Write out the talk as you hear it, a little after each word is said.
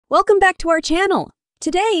Welcome back to our channel.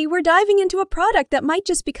 Today, we're diving into a product that might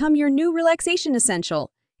just become your new relaxation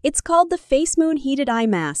essential. It's called the Facemoon Heated Eye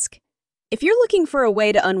Mask. If you're looking for a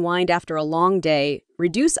way to unwind after a long day,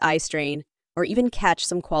 reduce eye strain, or even catch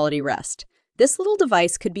some quality rest, this little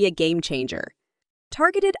device could be a game changer.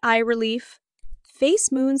 Targeted eye relief.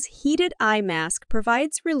 Facemoon's Heated Eye Mask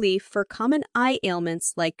provides relief for common eye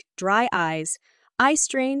ailments like dry eyes, eye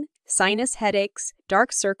strain, sinus headaches,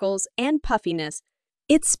 dark circles, and puffiness.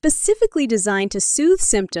 It's specifically designed to soothe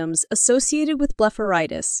symptoms associated with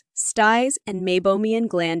blepharitis, styes, and Meibomian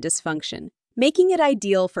Gland Dysfunction, making it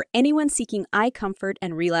ideal for anyone seeking eye comfort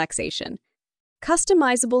and relaxation.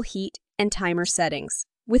 Customizable heat and timer settings.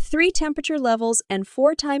 With 3 temperature levels and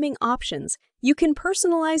 4 timing options, you can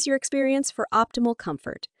personalize your experience for optimal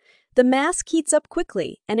comfort. The mask heats up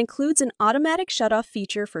quickly and includes an automatic shutoff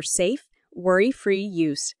feature for safe, worry-free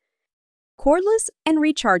use. Cordless and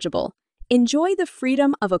rechargeable. Enjoy the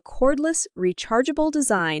freedom of a cordless, rechargeable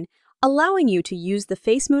design, allowing you to use the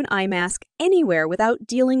Facemoon eye mask anywhere without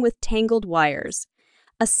dealing with tangled wires.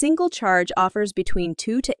 A single charge offers between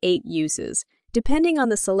 2 to 8 uses, depending on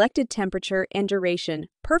the selected temperature and duration,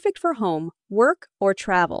 perfect for home, work, or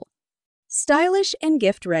travel. Stylish and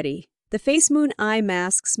gift-ready. The Facemoon eye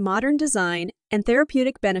mask's modern design and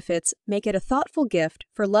therapeutic benefits make it a thoughtful gift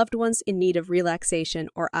for loved ones in need of relaxation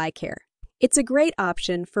or eye care. It's a great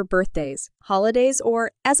option for birthdays, holidays, or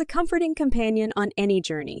as a comforting companion on any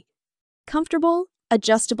journey. Comfortable,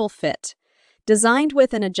 adjustable fit. Designed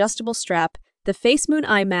with an adjustable strap, the Facemoon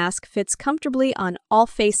eye mask fits comfortably on all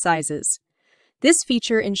face sizes. This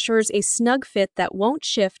feature ensures a snug fit that won't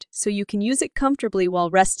shift, so you can use it comfortably while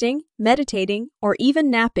resting, meditating, or even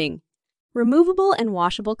napping. Removable and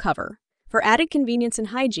washable cover. For added convenience and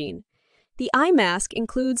hygiene, the eye mask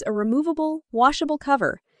includes a removable, washable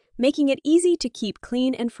cover, making it easy to keep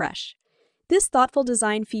clean and fresh. This thoughtful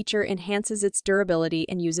design feature enhances its durability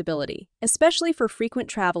and usability, especially for frequent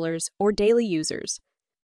travelers or daily users.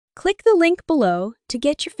 Click the link below to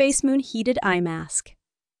get your Facemoon Heated Eye Mask.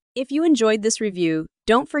 If you enjoyed this review,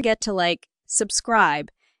 don't forget to like, subscribe,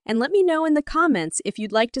 and let me know in the comments if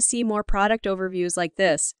you'd like to see more product overviews like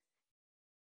this.